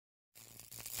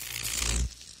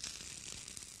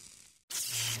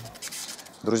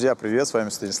Друзья, привет! С вами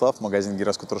Станислав, магазин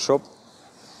Гироскутершоп.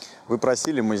 Вы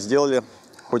просили, мы сделали,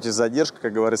 хоть и с задержкой,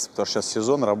 как говорится, потому что сейчас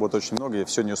сезон, работы очень много, и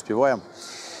все не успеваем.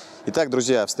 Итак,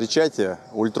 друзья, встречайте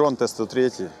Ультрон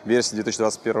T103, версия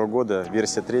 2021 года,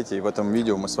 версия 3. И в этом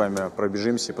видео мы с вами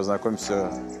пробежимся,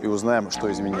 познакомимся и узнаем,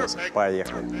 что изменилось.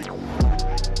 Поехали!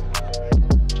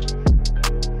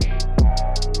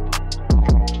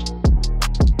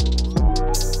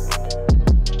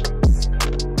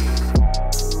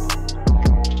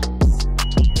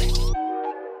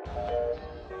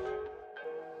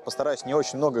 Постараюсь не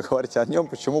очень много говорить о нем.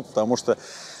 Почему? Потому что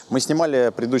мы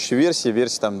снимали предыдущие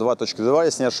версии там 2.2,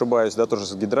 если не ошибаюсь, да, тоже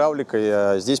с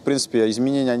гидравликой. Здесь, в принципе,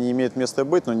 изменения они имеют место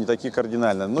быть, но не такие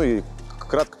кардинальные. Ну и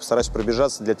кратко постараюсь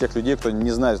пробежаться для тех людей, кто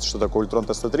не знает, что такое Ультрон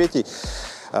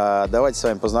T103. Давайте с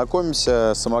вами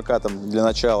познакомимся с самокатом для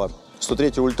начала.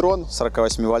 103 Ультрон,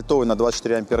 48-вольтовый на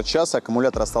 24 ампер-часа,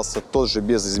 аккумулятор остался тот же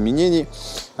без изменений.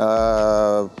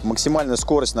 Максимальная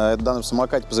скорость на данном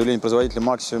самокате, по заявлению производителя,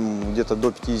 максимум где-то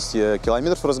до 50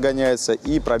 километров разгоняется,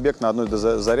 и пробег на одной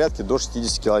зарядке до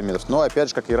 60 километров. Но опять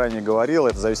же, как я ранее говорил,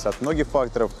 это зависит от многих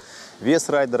факторов: вес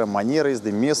райдера, манера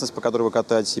езды, местность, по которой вы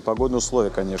катаетесь, и погодные условия,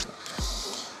 конечно.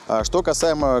 Что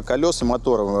касаемо колес и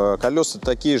мотора. Колеса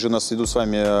такие же у нас идут с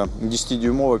вами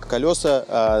 10-дюймовые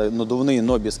колеса, надувные,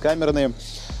 но бескамерные.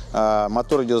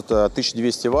 Мотор идет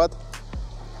 1200 ватт.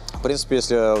 В принципе,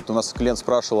 если вот у нас клиент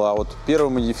спрашивал, а вот первая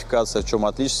модификация, в чем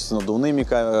отличие с надувными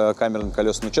камерными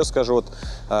колесами, ну, честно скажу, вот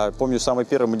помню самая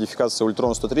первая модификация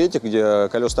Ультрон 103, где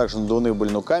колеса также надувные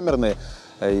были, но камерные,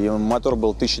 и мотор был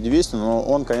 1200, но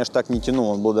он, конечно, так не тянул,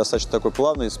 он был достаточно такой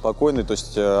плавный, спокойный, то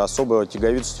есть особо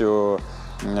тяговитостью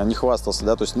не хвастался,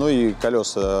 да, то есть, ну и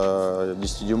колеса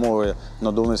 10-дюймовые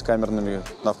надувные с камерными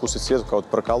на вкус и цвет, у кого-то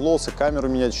прокололся, камеру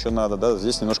менять еще надо, да,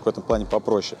 здесь немножко в этом плане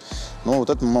попроще. Но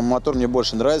вот этот мотор мне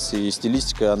больше нравится, и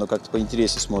стилистика, оно как-то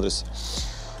поинтереснее смотрится.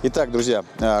 Итак, друзья,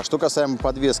 что касаемо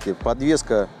подвески.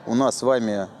 Подвеска у нас с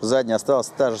вами задняя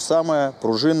осталась та же самая,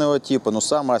 пружинного типа, но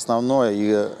самое основное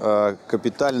и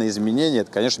капитальное изменение,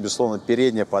 это, конечно, безусловно,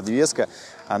 передняя подвеска.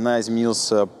 Она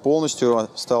изменилась полностью,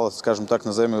 стала, скажем так,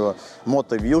 назовем его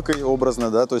мотовилкой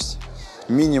образно, да, то есть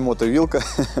мини-мотовилка.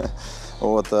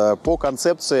 Вот. По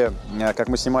концепции, как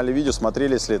мы снимали видео,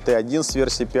 смотрели, если Т1 с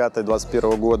версии 5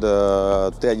 2021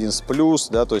 года, Т1 плюс,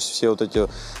 да, то есть все вот эти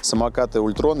самокаты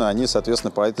Ультрона, они, соответственно,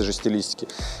 по этой же стилистике.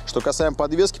 Что касаемо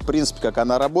подвески, в принципе, как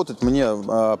она работает, мне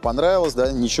понравилось,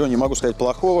 да, ничего не могу сказать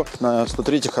плохого. На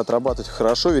 103-х отрабатывать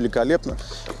хорошо, великолепно.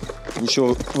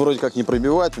 Ничего вроде как не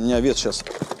пробивает. У меня вес сейчас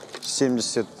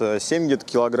 77 где-то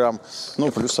килограмм,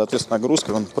 ну, плюс, соответственно, нагрузка,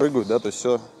 он прыгает, да, то есть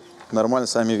все нормально,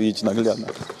 сами видите, наглядно.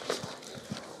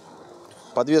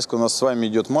 Подвеска у нас с вами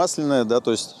идет масляная, да,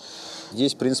 то есть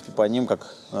здесь, в принципе, по ним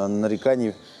как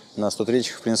нареканий на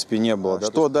 103-х, в принципе, не было. Да?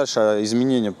 Что дальше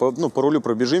изменения? По рулю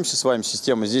пробежимся с вами.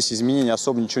 Система. Здесь изменений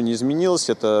особо ничего не изменилось.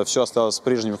 Это все осталось в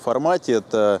прежнем формате.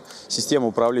 Это система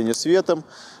управления светом,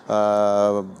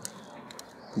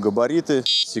 габариты,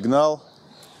 сигнал,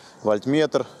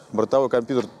 вольтметр. Бортовой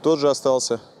компьютер тоже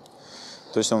остался.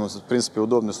 То есть он, в принципе,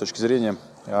 удобный с точки зрения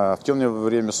в темное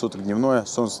время суток, дневное.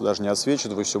 Солнце даже не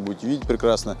отсвечивает, вы все будете видеть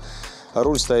прекрасно.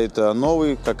 Руль стоит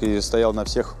новый, как и стоял на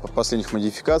всех последних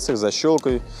модификациях,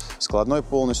 защелкой, складной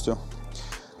полностью.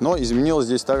 Но изменилось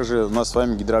здесь также у нас с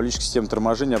вами гидравлическая система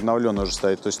торможения, обновленная уже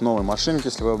стоит. То есть новые машинки,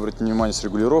 если вы обратите внимание, с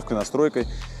регулировкой, настройкой.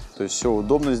 То есть все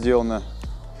удобно сделано.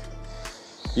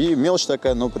 И мелочь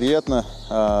такая, но приятно.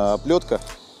 Оплетка,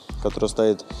 которая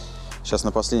стоит сейчас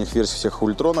на последних версиях всех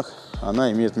Ультронах,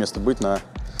 она имеет место быть на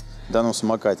данном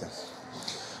самокате.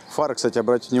 Фара, кстати,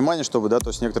 обратите внимание, чтобы, да, то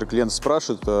есть некоторые клиенты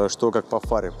спрашивают, что как по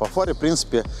фаре. По фаре, в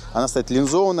принципе, она стоит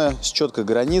линзованная, с четкой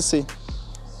границей.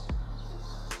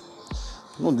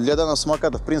 Ну, для данного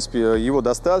самоката, в принципе, его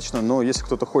достаточно, но если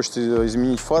кто-то хочет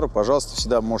изменить фару, пожалуйста,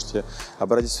 всегда можете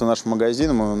обратиться в наш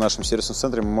магазин, мы в нашем сервисном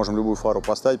центре мы можем любую фару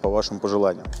поставить по вашим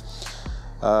пожеланиям.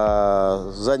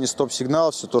 Задний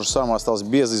стоп-сигнал, все то же самое осталось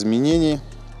без изменений.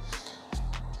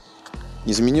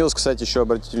 Изменилось, кстати, еще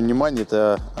обратите внимание,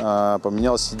 это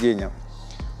поменялось сиденье.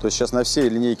 То есть сейчас на всей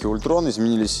линейке Ультрон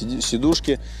изменились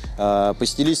сидушки. По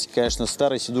стилистике, конечно,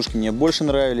 старые сидушки мне больше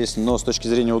нравились, но с точки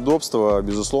зрения удобства,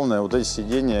 безусловно, вот эти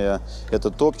сиденья – это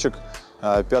топчик.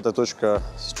 Пятая точка,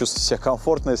 чувствуете себя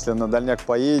комфортно, если на дальняк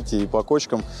поедете и по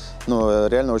кочкам, ну,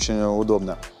 реально очень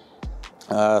удобно.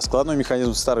 Складной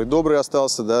механизм старый добрый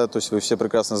остался, да, то есть вы все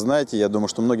прекрасно знаете, я думаю,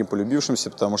 что многим полюбившимся,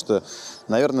 потому что,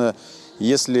 наверное,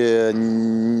 если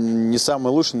не самый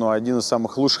лучший, но один из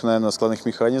самых лучших, наверное, складных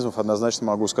механизмов, однозначно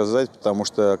могу сказать, потому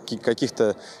что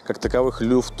каких-то как таковых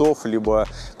люфтов, либо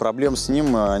проблем с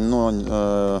ним,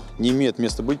 не имеет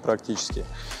места быть практически.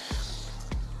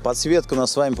 Подсветка у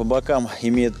нас с вами по бокам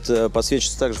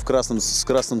подсвечивается также с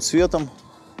красным цветом.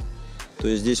 То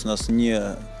есть здесь у нас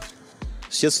не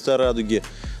все цвета радуги.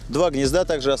 Два гнезда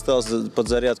также осталось под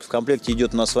зарядку. В комплекте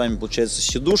идет у нас с вами, получается,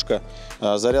 сидушка,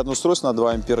 зарядное устройство на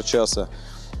 2 ампер-часа,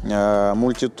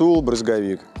 мультитул,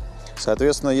 брызговик.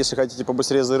 Соответственно, если хотите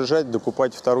побыстрее заряжать,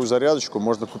 докупайте вторую зарядочку.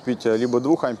 Можно купить либо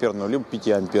 2-амперную, либо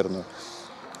 5-амперную.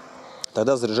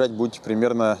 Тогда заряжать будете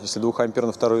примерно, если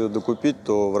 2-амперную вторую докупить,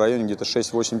 то в районе где-то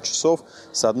 6-8 часов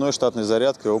с одной штатной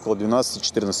зарядкой около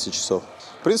 12-14 часов.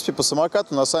 В принципе, по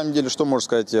самокату, на самом деле, что можно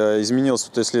сказать, изменилось,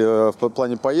 вот если в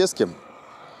плане поездки.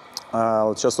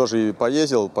 Вот сейчас тоже и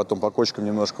поездил, потом по кочкам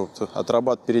немножко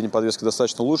отрабатывать передней подвески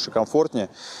достаточно лучше, комфортнее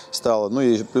стало. Ну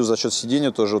и плюс за счет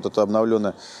сидения тоже вот это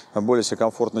обновленное, более себя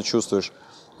комфортно чувствуешь.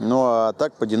 Ну а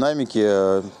так по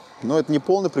динамике, ну это не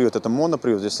полный привод, это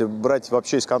монопривод. Если брать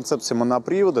вообще из концепции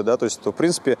монопривода, да, то есть, то в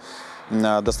принципе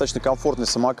достаточно комфортный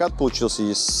самокат получился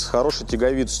и с хорошей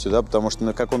тяговитостью, да, потому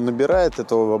что как он набирает,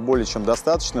 этого более чем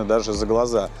достаточно даже за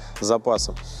глаза, с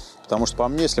запасом. Потому что по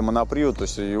мне, если монопривод, то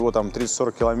есть его там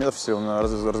 30-40 километров, если он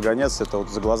разгоняется, это вот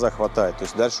за глаза хватает. То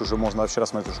есть дальше уже можно вообще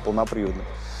рассмотреть уже полноприводный.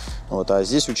 Вот. А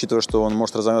здесь, учитывая, что он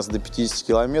может разгоняться до 50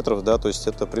 километров, да, то есть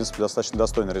это, в принципе, достаточно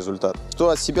достойный результат. Что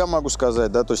от себя могу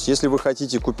сказать, да, то есть если вы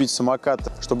хотите купить самокат,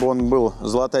 чтобы он был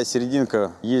золотая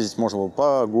серединка, ездить можно было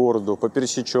по городу, по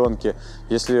пересеченке,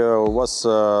 если у вас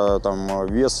там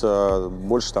вес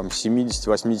больше там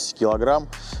 70-80 килограмм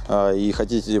и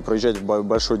хотите проезжать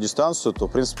большую дистанцию, то,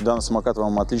 в принципе, данный самокат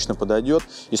вам отлично подойдет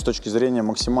и с точки зрения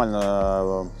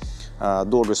максимально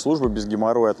долгой службы, без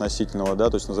геморроя относительного, да,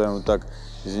 то есть, назовем так,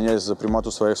 извиняюсь за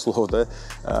прямоту своих слов,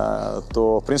 да,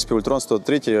 то, в принципе, Ультрон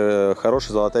 103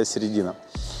 хорошая золотая середина.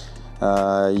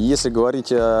 Если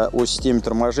говорить о системе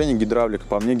торможения, гидравлика,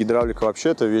 по мне гидравлика вообще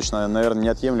это вещь, наверное,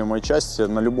 неотъемлемая часть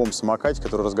на любом самокате,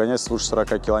 который разгоняется свыше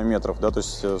 40 километров. Да, то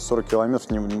есть 40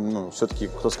 километров, ну, все-таки,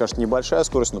 кто скажет, небольшая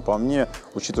скорость, но по мне,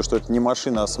 учитывая, что это не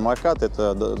машина, а самокат,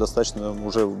 это достаточно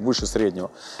уже выше среднего.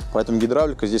 Поэтому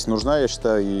гидравлика здесь нужна, я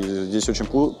считаю, и здесь очень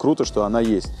круто, что она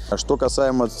есть. Что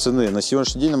касаемо цены, на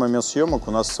сегодняшний день, на момент съемок,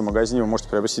 у нас в магазине вы можете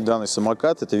приобрести данный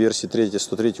самокат, это версия 3,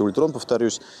 103 Ультрон,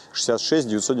 повторюсь, 66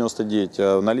 999.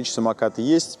 В наличии самокаты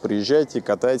есть, приезжайте,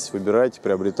 катайтесь, выбирайте,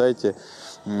 приобретайте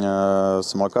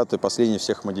самокаты последние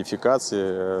всех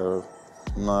модификаций,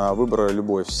 на выбор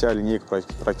любой. Вся линейка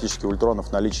практически Ультронов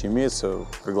в наличии имеется,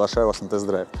 приглашаю вас на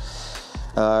тест-драйв.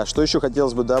 Что еще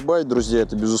хотелось бы добавить, друзья,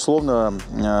 это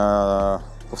безусловно,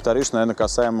 повторюсь, наверное,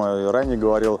 касаемо, ранее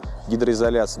говорил,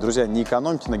 гидроизоляции. Друзья, не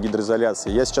экономьте на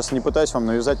гидроизоляции. Я сейчас не пытаюсь вам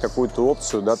навязать какую-то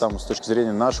опцию, да, там, с точки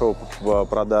зрения нашего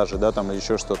продажи, да, там, или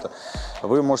еще что-то.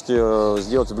 Вы можете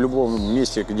сделать в любом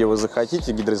месте, где вы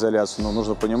захотите гидроизоляцию, но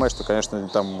нужно понимать, что, конечно,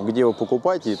 там, где вы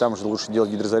покупаете, и там же лучше делать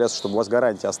гидроизоляцию, чтобы у вас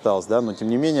гарантия осталась, да, но, тем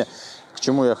не менее, к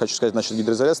чему я хочу сказать насчет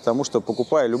гидроизоляции? Потому что,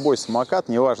 покупая любой самокат,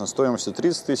 неважно, стоимостью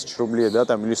 30 тысяч рублей, да,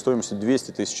 там, или стоимостью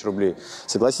 200 тысяч рублей,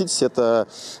 согласитесь, это,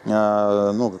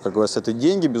 ну, как говорится, это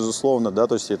деньги, безусловно, да,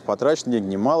 то есть это потраченные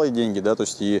деньги, немалые деньги, да, то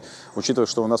есть и учитывая,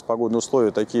 что у нас погодные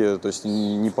условия такие, то есть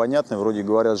непонятные, вроде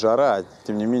говорят жара, а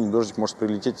тем не менее дождик может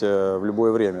прилететь в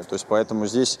любое время, то есть поэтому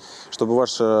здесь, чтобы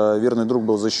ваш верный друг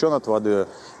был защищен от воды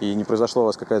и не произошла у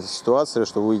вас какая-то ситуация,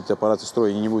 что вы выйдете аппарат из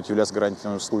строя и не будет являться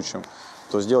гарантийным случаем,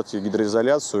 то сделайте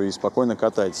гидроизоляцию и спокойно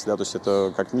катайтесь, да, то есть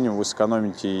это как минимум вы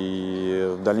сэкономите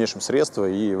и в дальнейшем средства,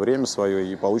 и время свое,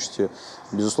 и получите,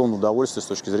 безусловно, удовольствие с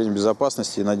точки зрения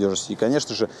безопасности и надежности. И,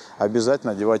 конечно же,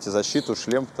 обязательно одевайте защиту,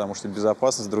 шлем, потому что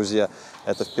безопасность, друзья,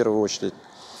 это в первую очередь.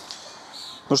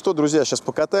 Ну что, друзья, сейчас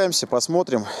покатаемся,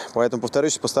 посмотрим. Поэтому,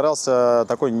 повторюсь, постарался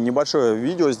такое небольшое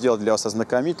видео сделать для вас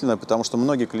ознакомительное, потому что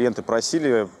многие клиенты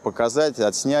просили показать,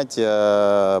 отснять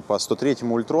по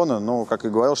 103-му Ультрону. Но, как и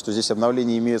говорил, что здесь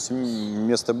обновления имеют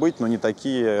место быть, но не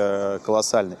такие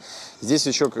колоссальные. Здесь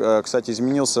еще, кстати,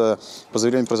 изменился, по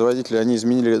заявлению производителя, они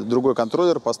изменили другой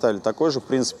контроллер, поставили такой же, в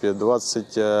принципе,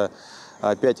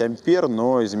 25 ампер,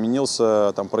 но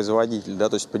изменился там производитель, да,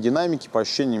 то есть по динамике, по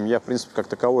ощущениям я, в принципе, как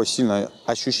таковое сильно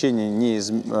ощущение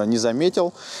не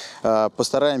заметил.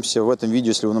 Постараемся в этом видео,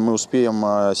 если мы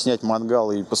успеем, снять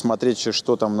мангал и посмотреть,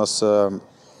 что там у нас,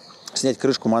 снять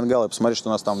крышку мангала и посмотреть, что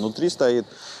у нас там внутри стоит,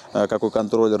 какой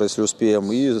контроллер, если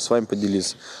успеем, и с вами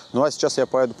поделиться. Ну а сейчас я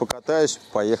поеду покатаюсь,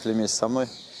 поехали вместе со мной.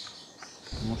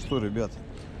 Ну что, ребят,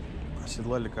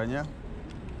 оседлали коня,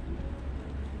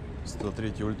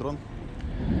 103 Ультрон.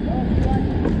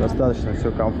 Достаточно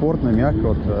все комфортно, мягко,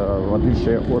 вот, в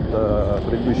отличие от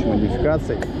предыдущей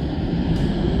модификации.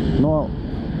 Но,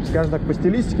 скажем так, по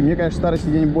стилистике мне, конечно, старое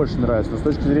сиденье больше нравится. Но с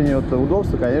точки зрения вот,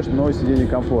 удобства, конечно, новое сиденье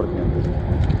комфортнее.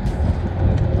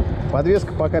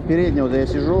 Подвеска пока передняя, вот я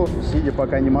сижу, сидя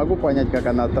пока не могу понять, как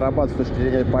она отрабатывает, с точки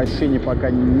зрения по ощущениям пока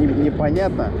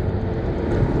непонятно.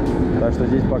 Так что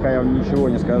здесь пока я вам ничего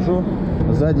не скажу.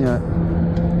 Задняя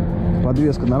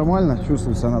подвеска нормально,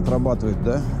 чувствуется, она отрабатывает,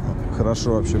 да,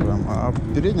 хорошо вообще прям. А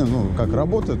передняя, ну, как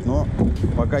работает, но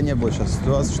пока не было сейчас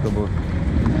ситуации, чтобы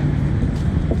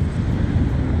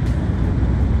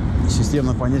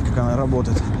системно понять, как она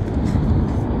работает.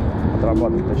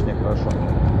 Отрабатывает, точнее, хорошо.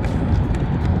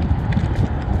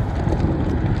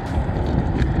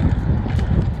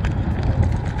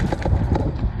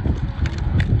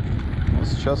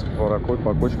 Сейчас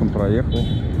по кочкам проехал,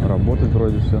 работает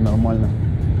вроде, все нормально.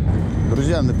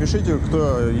 Друзья, напишите,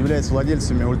 кто является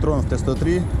владельцами ультронов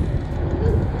Т103,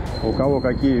 у кого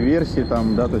какие версии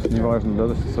там, да, то есть неважно, да,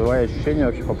 то есть свои ощущения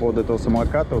вообще по поводу этого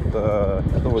самоката, вот,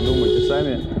 что вы думаете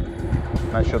сами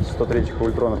насчет 103-х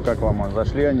ультронов, как вам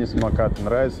зашли они, самокаты,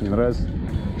 нравится, не нравится,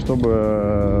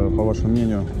 чтобы, по вашему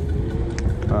мнению,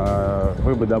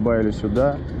 вы бы добавили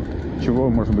сюда, чего,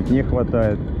 может быть, не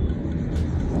хватает.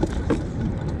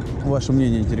 Ваше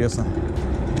мнение интересно.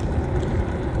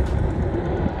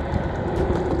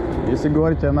 Если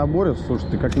говорить о наборе,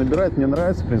 слушайте, как набирает, мне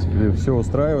нравится, в принципе, все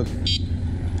устраивает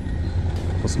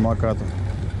по самокату.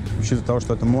 Учитывая того,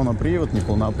 что это монопривод, не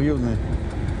полноприводный.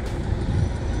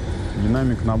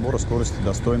 Динамика набора, скорости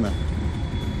достойная.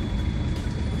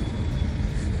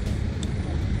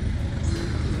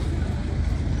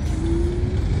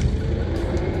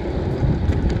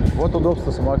 Вот удобство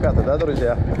самоката, да,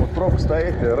 друзья? Вот пробка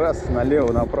стоит, и раз,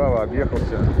 налево, направо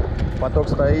объехался. Поток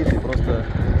стоит, и просто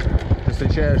ты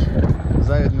встречаешь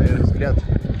завидный взгляд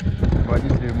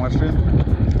водителей машин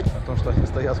о том, что они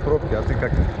стоят в пробке, а ты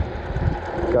как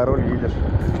король едешь,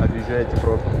 объезжаете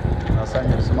пробку. На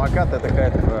самом деле самокат — это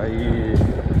кайф, и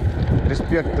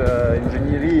респект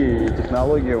инженерии и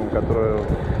технологиям, которые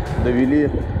довели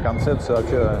концепцию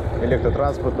вообще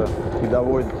электротранспорта и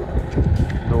доводят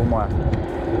до ума.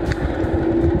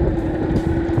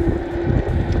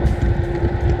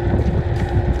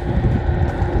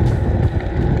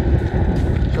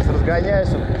 Сейчас разгоняюсь,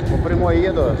 по прямой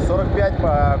еду, 45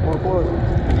 по курку,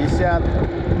 50,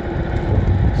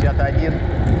 51.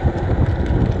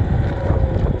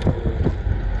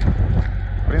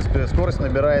 В принципе, скорость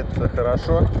набирает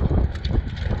хорошо.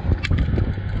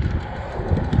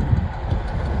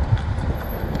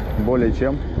 Более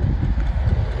чем.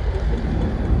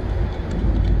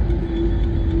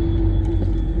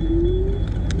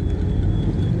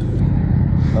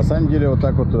 На самом деле, вот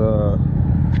так вот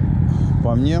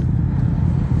по мне,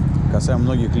 касаемо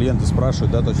многих клиентов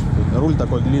спрашивают, да, то есть руль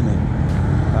такой длинный.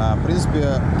 В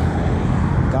принципе,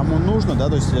 кому нужно, да,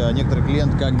 то есть некоторые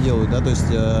клиенты как делают, да, то есть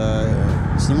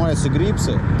снимаются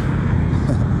грипсы,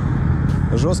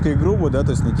 жестко и грубо, да,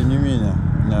 то есть, но тем не менее,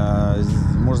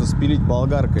 можно спилить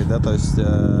болгаркой, да, то есть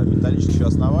металлические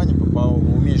основания,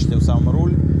 уменьшить тем самым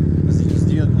руль,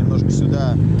 сдвинуть немножко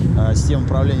сюда систему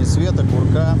управления света,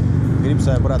 курка, грипсы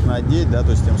обратно одеть, да, то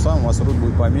есть тем самым у вас руль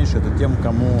будет поменьше. Это тем,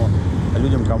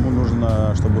 людям, кому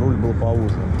нужно, чтобы руль был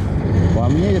поуже. По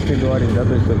мне, если говорить, да,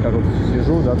 то есть как вот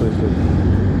сижу, да, то есть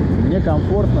мне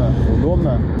комфортно,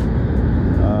 удобно,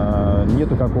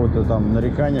 нету какого-то там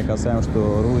нарекания касаемо,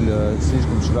 что руль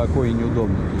слишком широко и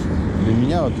неудобно. Для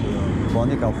меня вот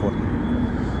вполне комфортно.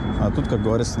 А тут, как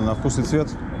говорится, на вкус и цвет.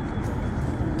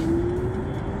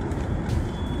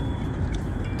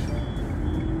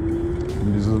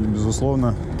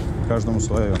 Безусловно, каждому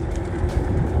свое.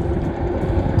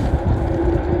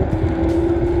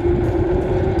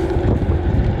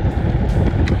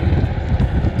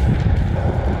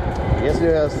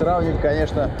 Если сравнивать,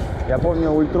 конечно, я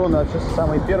помню Ультрон вообще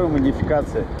самые первые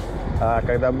модификации,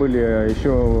 когда были еще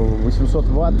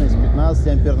 800-ваттные с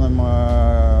 15-амперным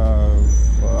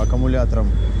аккумулятором,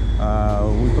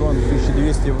 Ультрон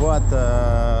 1200 ватт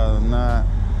на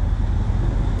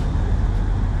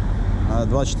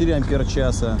 24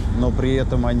 ампер-часа, но при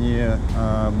этом они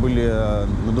были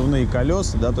надувные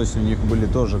колеса, да, то есть у них были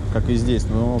тоже, как и здесь,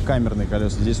 но камерные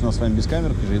колеса. Здесь у нас с вами без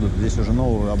камерки же идут, здесь уже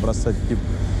нового образца тип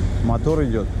мотор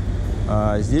идет.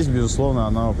 Здесь, безусловно,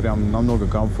 она прям намного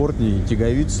комфортнее,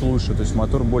 тяговится лучше, то есть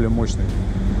мотор более мощный.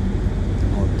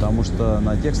 Вот, потому что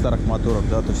на тех старых моторах,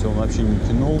 да, то есть он вообще не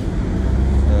тянул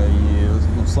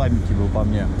и слабенький был по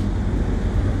мне.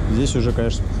 Здесь уже,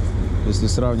 конечно, если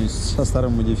сравнить со старой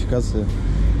модификацией,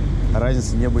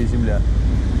 разница небо и земля.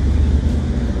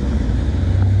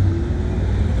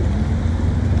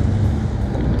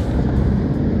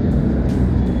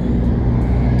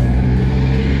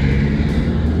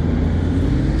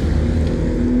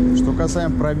 Что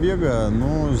касаемо пробега,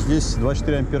 ну, здесь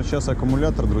 24 ампер-часа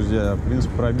аккумулятор, друзья. В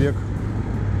принципе, пробег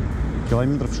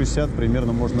Километров 60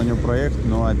 примерно можно на нем проехать,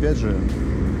 но опять же,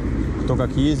 кто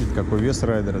как ездит, какой вес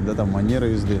райдера, да, там манера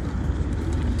езды.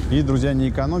 И, друзья, не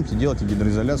экономьте, делайте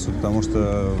гидроизоляцию, потому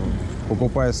что,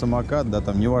 покупая самокат, да,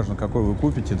 там неважно, какой вы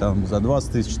купите, там за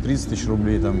 20 тысяч, 30 тысяч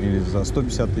рублей, там, или за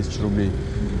 150 тысяч рублей,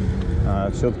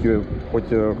 все-таки хоть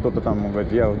кто-то там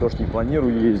говорит, я в дождь не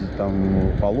планирую ездить, там,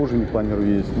 по луже не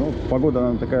планирую ездить. Ну, погода,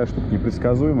 она такая штука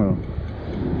непредсказуемая.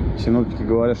 Синоптики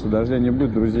говорят, что дождя не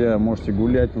будет, друзья, можете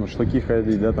гулять, на шашлыки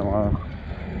ходить, да, там,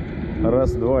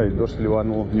 раз-два, и дождь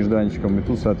ливанул нежданчиком. И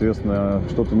тут, соответственно,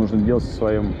 что-то нужно делать со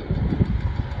своим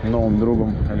новым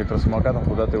другом электросамокатом,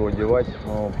 куда-то его девать.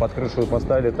 Но под крышу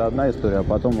поставили, это одна история, а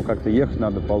потом как-то ехать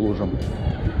надо по лужам.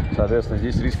 Соответственно,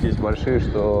 здесь риски есть большие,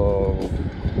 что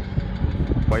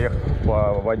поехать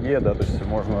по воде, да, то есть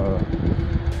можно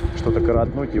что-то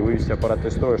коротнуть и вывести аппарат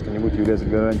из строя, что не будет являться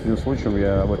гарантийным случаем.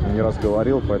 Я об этом не раз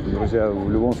говорил, поэтому, друзья,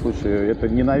 в любом случае, это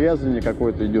не навязывание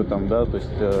какое-то идет там, да, то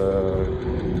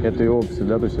есть этой опции,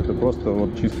 да, то есть это просто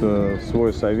вот чисто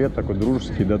свой совет такой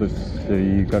дружеский, да, то есть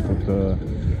и как вот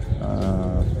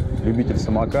любитель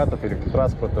самокатов,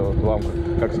 электротранспорта, вот вам,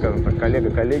 как скажем так,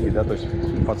 коллега-коллеги, да, то есть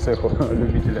по цеху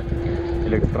любителя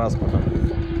электротранспорта.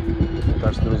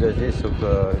 Так что, друзья, здесь вот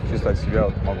чисто от себя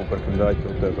вот могу порекомендовать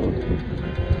вот это вот.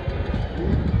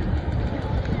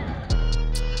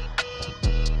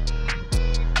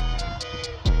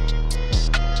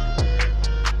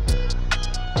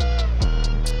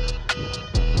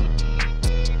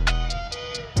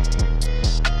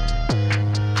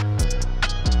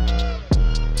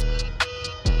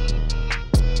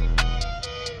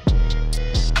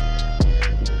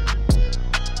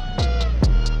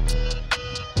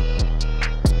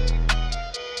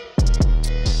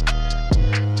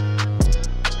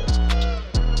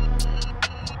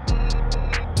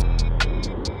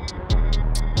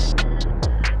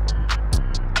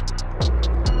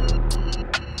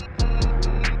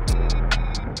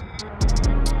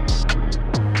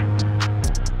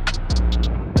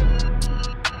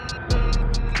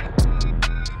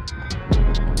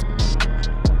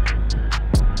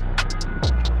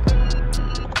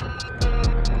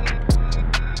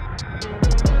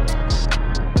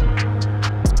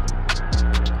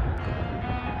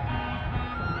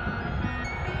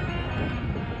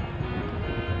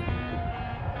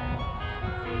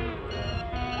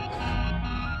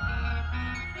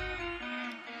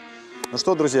 Ну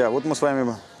что, друзья, вот мы с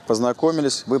вами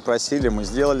познакомились, вы просили, мы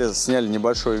сделали, сняли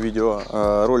небольшое видео,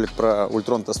 ролик про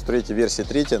ULTRON T103 версии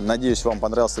 3. Надеюсь, вам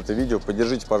понравилось это видео.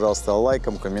 Поддержите, пожалуйста,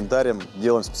 лайком, комментарием.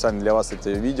 Делаем специально для вас это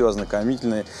видео,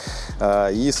 ознакомительные.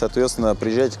 И, соответственно,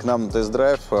 приезжайте к нам на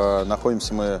тест-драйв.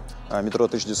 Находимся мы метро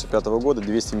 1905 года,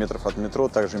 200 метров от метро.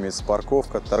 Также имеется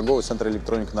парковка, торговый центр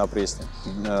электроника на Пресне.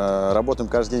 Работаем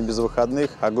каждый день без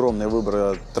выходных. Огромный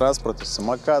выбор транспорта,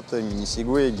 самокаты,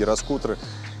 мини-сигвеи, гироскутеры,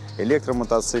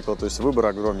 электромотоцикл, то есть выбор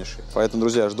огромнейший. Поэтому,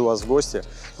 друзья, жду вас в гости.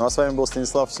 Ну а с вами был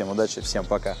Станислав, всем удачи, всем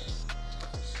пока.